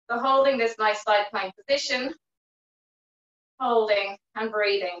 So holding this nice side plank position, holding and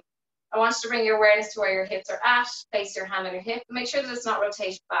breathing. I want you to bring your awareness to where your hips are at. Place your hand on your hip. Make sure that it's not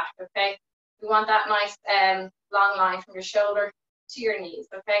rotated back, okay? We want that nice long line from your shoulder to your knees,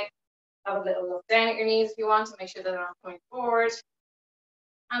 okay? Have a little look down at your knees if you want to make sure that they're not coming forward.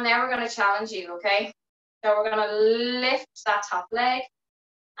 And now we're going to challenge you, okay? So we're going to lift that top leg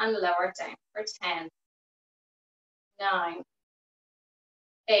and lower it down for 10, 9,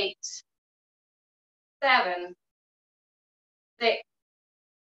 8, 7, 6,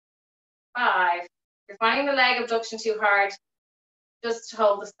 5. If you're finding the leg abduction too hard, just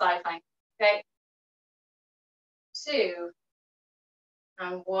hold the side plank, okay? 2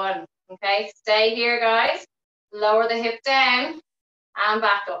 and 1, okay? Stay here, guys. Lower the hip down and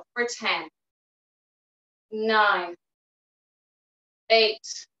back up for 10, 9, 8.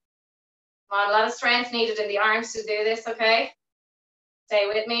 Come on, a lot of strength needed in the arms to do this, okay? Stay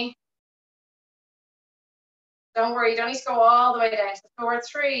with me. Don't worry, you don't need to go all the way down to the floor.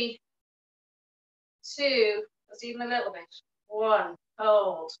 3, 2, just even a little bit. 1,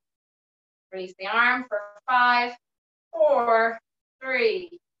 hold. Release the arm for 5, 4,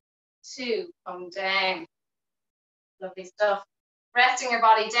 3, 2, come down. Lovely stuff. Resting your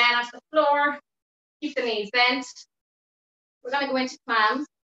body down onto the floor. Keep the knees bent. We're going to go into clams.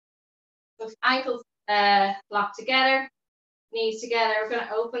 So ankles locked together, knees together. We're going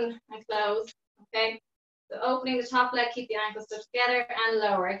to open and close. Okay. So opening the top leg, keep the ankles stuck together and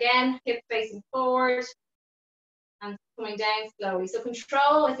lower. Again, hip facing forward and coming down slowly. So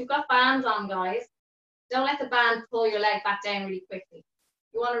control, if you've got bands on, guys, don't let the band pull your leg back down really quickly.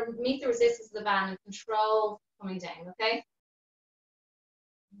 You want to meet the resistance of the band and control coming down, okay?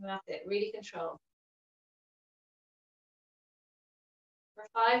 That's it, really control. For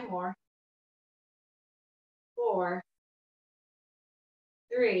 5 more. 4,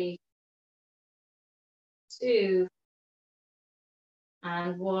 3, 2,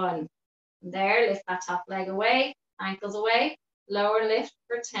 and 1. There, lift that top leg away, ankles away, lower lift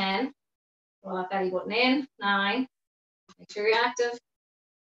for 10. Roll that belly button in, 9. Make sure you're active.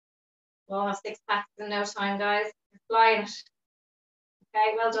 We'll have 6 packs in no time, guys. You're flying it.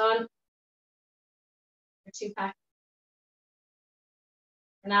 Okay, well done. For 2 packs.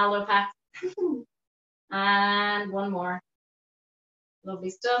 Ronaldo pack. And 1 more. Lovely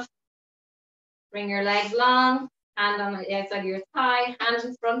stuff. Bring your legs long, hand on the outside of your thigh, hand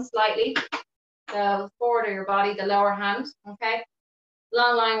in front slightly. So forward of your body, the lower hand, okay?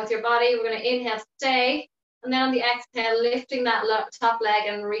 Long line with your body. We're going to inhale, stay. And then on the exhale, lifting that top leg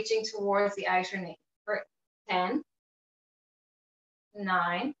and reaching towards the outer knee. For 10,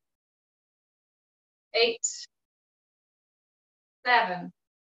 9, 8, 7,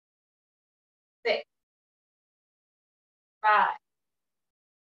 6, 5,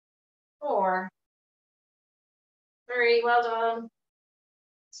 4, 3, well done,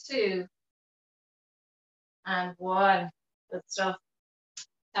 2, and 1. Good stuff.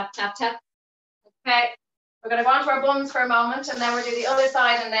 Tap, tap, tap. Okay, We're going to go onto our buns for a moment, and then we'll do the other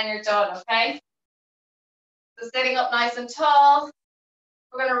side, and then you're done, okay? So sitting up nice and tall.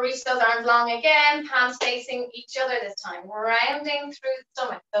 We're going to reach those arms long again, hands facing each other this time, rounding through the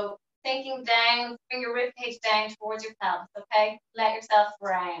stomach. So thinking down, bring your rib cage down towards your pelvis, okay? Let yourself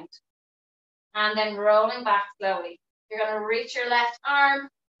round. And then rolling back slowly. You're going to reach your left arm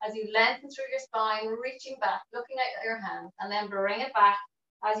as you lengthen through your spine, reaching back, looking at your hands, and then bring it back.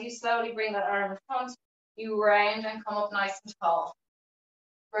 As you slowly bring that arm in front, you round and come up nice and tall.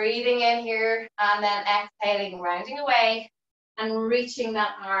 Breathing in here, and then exhaling, rounding away, and reaching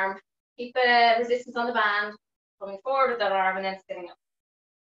that arm. Keep the resistance on the band, coming forward with that arm, and then sitting up.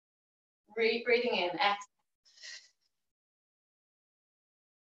 Breathing in, exhale.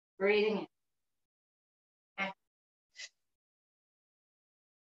 Breathing in. Exhale.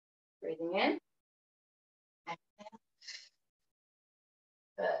 Breathing in. Exhale.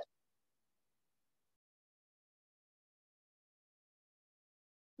 Good.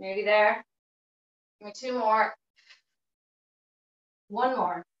 Nearly there. Give me 2 more. 1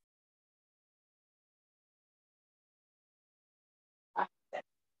 more.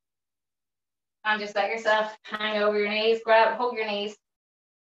 And just let yourself hang over your knees, hug your knees,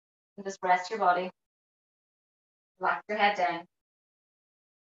 and just rest your body. Relax your head down.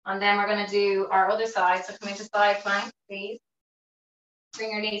 And then we're going to do our other side. So come into side plank, please.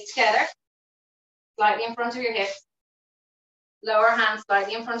 Bring your knees together, slightly in front of your hips. Lower hand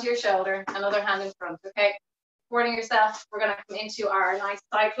slightly in front of your shoulder, another hand in front, okay? Supporting yourself, we're going to come into our nice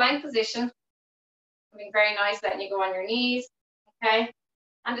side plank position. Something very nice, letting you go on your knees, okay?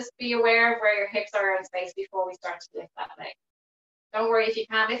 And just be aware of where your hips are in space before we start to lift that leg. Don't worry if you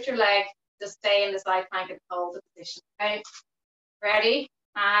can't lift your leg, just stay in the side plank and hold the position, okay? Ready?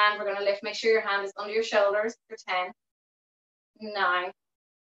 And we're going to lift, make sure your hand is under your shoulders for 10, 9,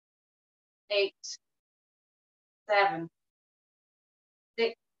 8, 7,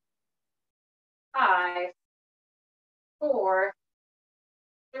 6, 5, 4,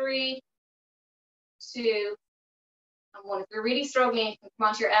 3, 2, and 1. If you're really struggling, you can come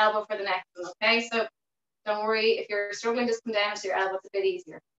onto your elbow for the next one, okay? So don't worry, if you're struggling, just come down to your elbow, it's a bit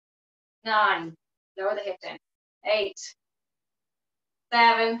easier. 9, lower the hip down. 8,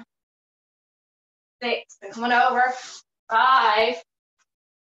 7, 6, and coming over. 5,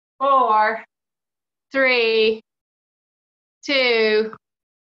 4, 3, 2,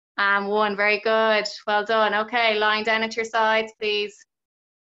 and 1. Very good. Well done. Okay, lying down at your sides, please.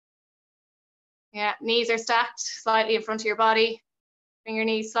 Yeah, knees are stacked slightly in front of your body. Bring your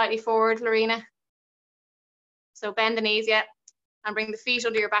knees slightly forward, Lorena. So bend the knees, yeah. And bring the feet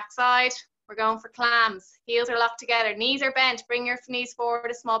under your backside. We're going for clams. Heels are locked together. Knees are bent. Bring your knees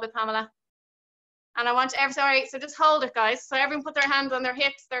forward a small bit, Pamela. And I want sorry, so just hold it, guys. So everyone put their hands on their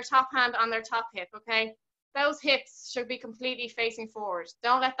hips, their top hand on their top hip, okay? Those hips should be completely facing forward.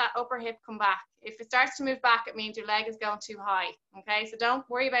 Don't let that upper hip come back. If it starts to move back, it means your leg is going too high, okay? So don't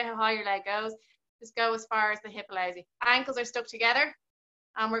worry about how high your leg goes. Just go as far as the hip allows you. Ankles are stuck together.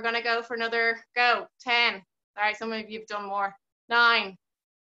 And we're gonna go for another go. 10. Sorry, some of you have done more. 9,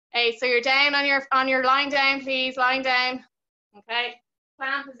 8. So you're down on your lying down, please. Lying down. Okay.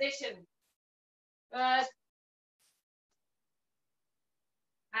 Plan position. Good.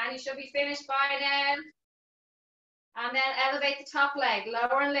 And you should be finished by now. And then elevate the top leg,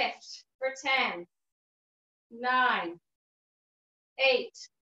 lower and lift for 10, 9, 8,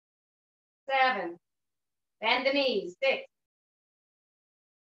 7. Bend the knees. 6.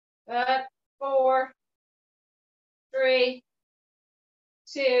 Good. 4, 3,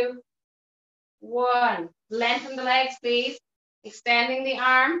 2, 1. Lengthen the legs, please. Extending the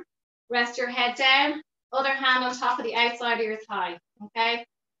arm. Rest your head down. Other hand on top of the outside of your thigh. Okay.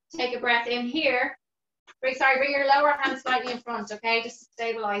 Take a breath in here. Bring your lower hand slightly in front, okay, just to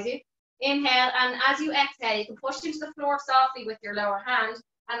stabilize you. Inhale, and as you exhale, you can push into the floor softly with your lower hand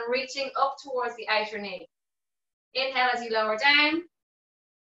and reaching up towards the outer knee. Inhale as you lower down.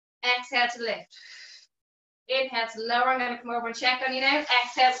 Exhale to lift. Inhale to lower. I'm going to come over and check on you now.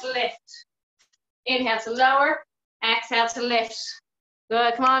 Exhale to lift. Inhale to lower. Exhale to lift.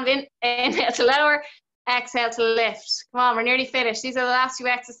 Good. Come on, Vin. Inhale to lower. Exhale to lift. Come on, we're nearly finished. These are the last 2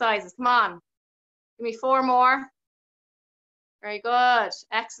 exercises. Come on. Give me 4 more. Very good.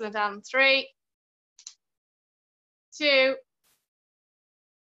 Excellent. And 3, 2,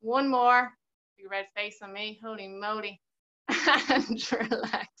 1 more. Big red face on me. Holy moly. And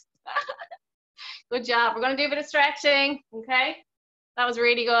relax. Good job. We're going to do a bit of stretching. Okay. That was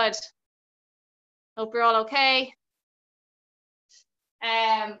really good. Hope you're all okay.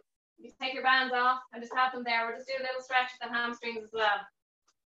 You take your bands off and just have them there. We're just doing a little stretch with the hamstrings as well.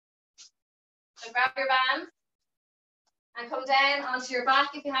 So grab your band and come down onto your back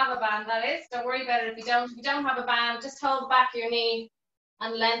if you have a band, that is. Don't worry about it if you don't. If you don't have a band, just hold the back of your knee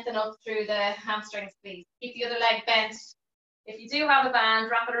and lengthen up through the hamstrings, please. Keep the other leg bent. If you do have a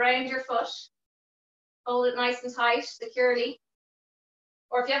band, wrap it around your foot. Hold it nice and tight, securely.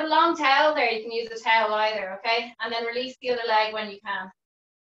 Or if you have a long towel there, you can use a towel either, okay? And then release the other leg when you can.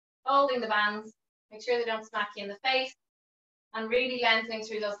 Holding the bands, make sure they don't smack you in the face, and really lengthening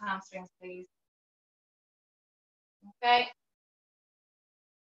through those hamstrings, please. Okay.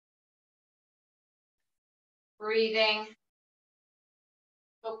 Breathing.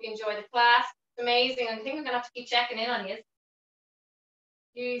 Hope you enjoy the class. It's amazing. I think I'm gonna have to keep checking in on you.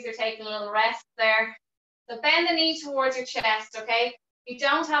 You are taking a little rest there. So bend the knee towards your chest, okay? If you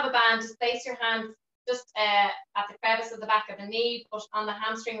don't have a band, just place your hands just at the crevice of the back of the knee, push on the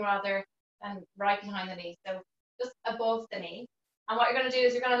hamstring rather than right behind the knee. So just above the knee. And what you're going to do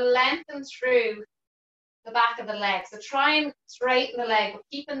is you're going to lengthen through the back of the leg. So try and straighten the leg, but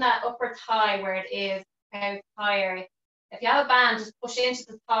keeping that upper thigh where it is, okay, thigh area. If you have a band, just push into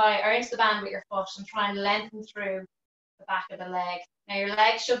the thigh or into the band with your foot and try and lengthen through the back of the leg. Now your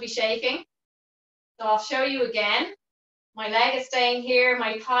leg should be shaking. So I'll show you again. My leg is staying here,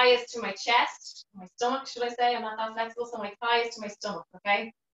 my thigh is to my chest, my stomach, should I say? I'm not that flexible, so my thigh is to my stomach,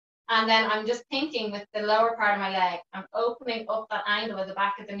 okay? And then I'm just thinking with the lower part of my leg. I'm opening up that angle at the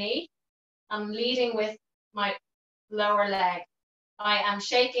back of the knee. I'm leading with my lower leg. I am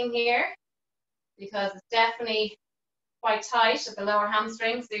shaking here because it's definitely quite tight at the lower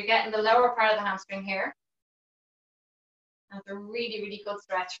hamstring. So you're getting the lower part of the hamstring here. And it's a really, really good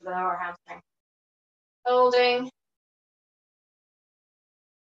stretch for the lower hamstring. Holding.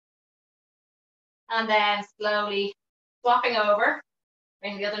 And then slowly swapping over.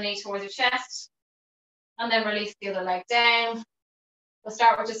 Bring the other knee towards your chest. And then release the other leg down. We'll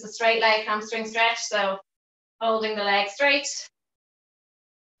start with just a straight leg hamstring stretch. So holding the leg straight.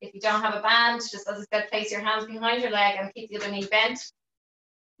 If you don't have a band, just as I said, place your hands behind your leg and keep the other knee bent.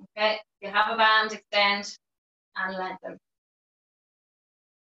 Okay, if you have a band, extend and lengthen.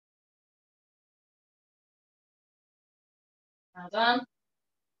 Well done.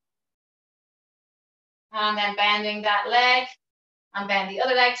 And then bending that leg and bend the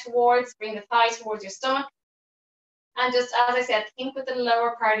other leg towards, bring the thigh towards your stomach. And just, as I said, think with the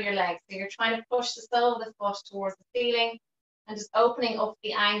lower part of your leg. So you're trying to push the sole of the foot towards the ceiling and just opening up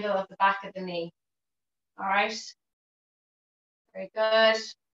the angle of the back of the knee. All right. Very good.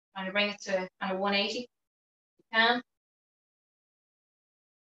 Trying to bring it to kind of 180 if you can.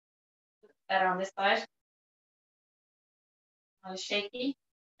 Better on this side. A little shaky.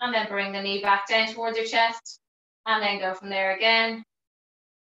 And then bring the knee back down towards your chest. And then go from there again.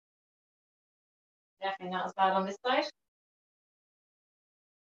 Definitely not as bad on this side.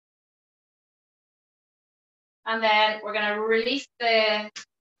 And then we're going to release the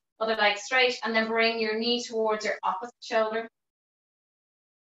other leg straight and then bring your knee towards your opposite shoulder.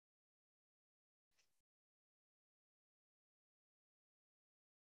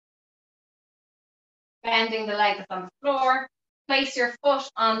 Bending the leg that's on the floor. Place your foot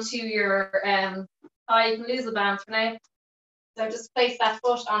onto your thigh. You can lose the band for now. So just place that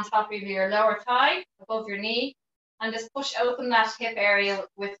foot on top of your lower thigh, above your knee, and just push open that hip area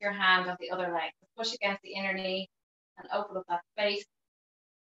with your hand of the other leg. Push against the inner knee and open up that space.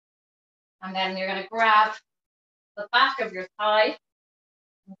 And then you're going to grab the back of your thigh,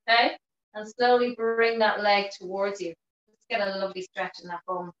 okay, and slowly bring that leg towards you. Just get a lovely stretch in that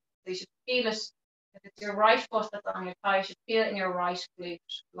bum. So you should feel it. If it's your right foot that's on your thigh, you should feel it in your right glute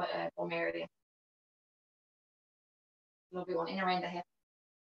bum area. Lovely one, in around the hip.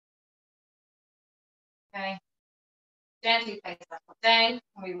 Okay. Gently place that foot down,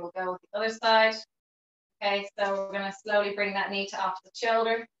 and we will go with the other side. Okay, so we're going to slowly bring that knee to opposite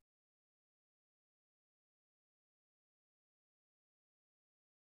shoulder.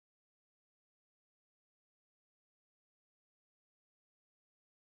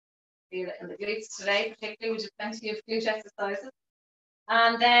 Feel it in the glutes today, particularly. We did plenty of glute exercises.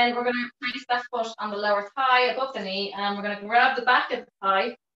 And then we're going to place that foot on the lower thigh above the knee, and we're going to grab the back of the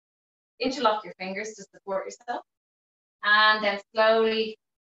thigh, interlock your fingers to support yourself, and then slowly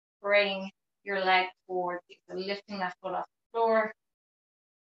bring your leg towards you. So lifting that foot off the floor.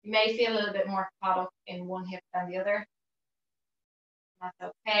 You may feel a little bit more caught up in one hip than the other.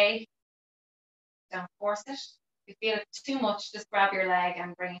 That's okay. Don't force it. If you feel it too much, just grab your leg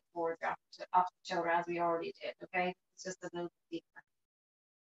and bring it towards your opposite shoulder as we already did, okay? It's just a little bit deeper.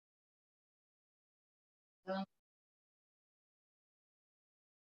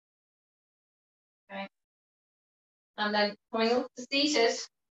 Okay. And then coming up to seated,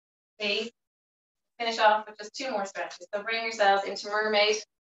 please. finish off with just 2 more stretches. So bring yourselves into mermaid.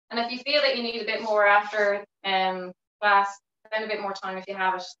 And if you feel that you need a bit more after class, spend a bit more time if you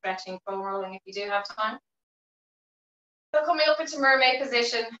have it, stretching, foam rolling if you do have time. So coming up into mermaid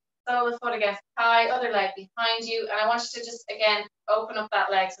position, sole the foot against the thigh, other leg behind you. And I want you to just, again, open up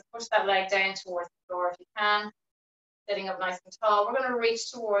that leg. So push that leg down towards the floor if you can. Sitting up nice and tall. We're going to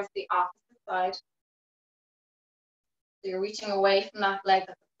reach towards the opposite side. So you're reaching away from that leg at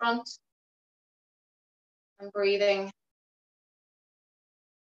the front. And breathing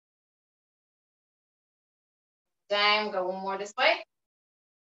down. Go one more this way.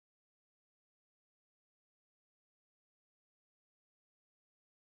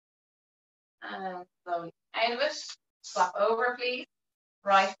 And slowly out of it. Swap over, please.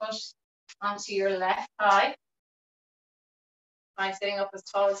 Right foot onto your left thigh. Try sitting up as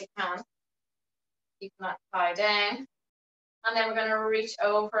tall as you can. Keeping that thigh down. And then we're going to reach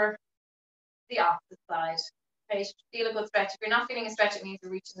over the opposite side. Okay, you should feel a good stretch. If you're not feeling a stretch, it means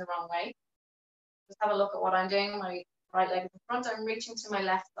you're reaching the wrong way. Just have a look at what I'm doing. My right leg is in front. I'm reaching to my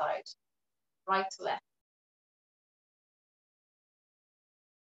left side. Right to left.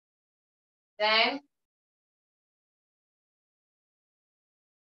 Down.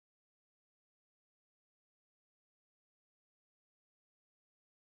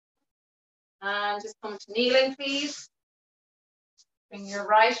 And just come to kneeling, please. Bring your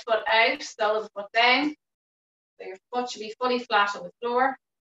right foot out, sole the foot down. So your foot should be fully flat on the floor.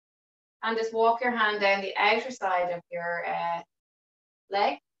 And just walk your hand down the outer side of your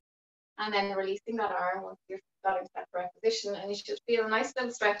leg. And then releasing that arm once you've got into that correct position. And you should feel a nice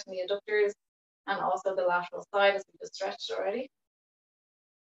little stretch in the adductors and also the lateral side as we just stretched already.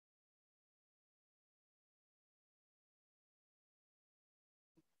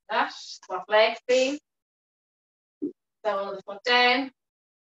 That, swap legs, please. Sole the foot down,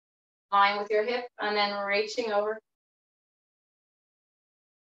 line with your hip, and then reaching over.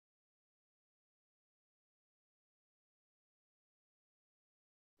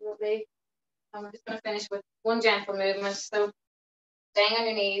 Lovely. And we're just going to finish with one gentle movement. So staying on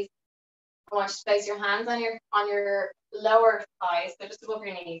your knees. I want you to place your hands on your lower thighs, so just above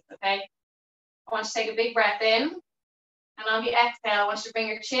your knees, okay? I want you to take a big breath in. And on the exhale, I want you to bring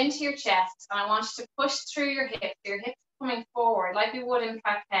your chin to your chest. And I want you to push through your hips. Your hips coming forward like you would in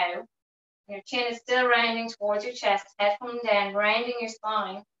cat-cow. Your chin is still rounding towards your chest, head coming down, rounding your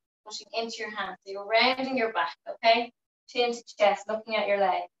spine, pushing into your hands. So you're rounding your back, okay? Chin to chest, looking at your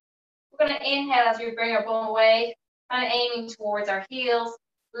leg. We're going to inhale as we bring our bum away, kind of aiming towards our heels,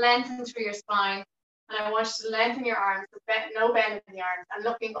 lengthen through your spine. And I want you to lengthen your arms, so no bend in the arms, and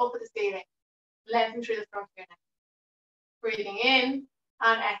looking up at the ceiling, lengthen through the front of your neck. Breathing in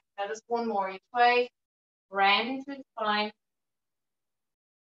and exhale, just one more each way, rounding through the spine.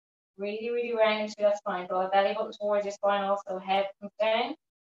 Really, really rounding through that spine. Draw the belly button towards your spine, also head comes down.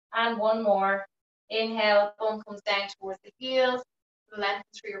 And one more. Inhale, bum comes down towards the heels, lengthen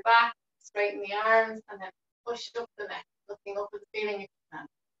through your back, straighten the arms, and then push up the neck, looking up at the ceiling if you can.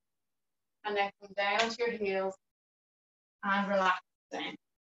 And then come down to your heels and relax down.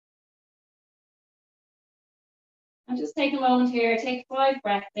 And just take a moment here, take 5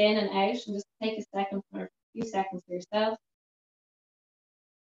 breaths in and out, and just take a second or a few seconds for yourself.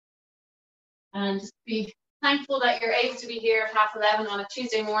 And just be thankful that you're able to be here at 11:30 on a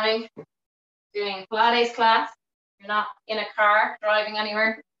Tuesday morning doing a Pilates class. You're not in a car driving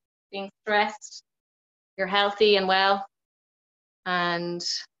anywhere, being stressed. You're healthy and well, and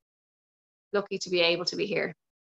lucky to be able to be here.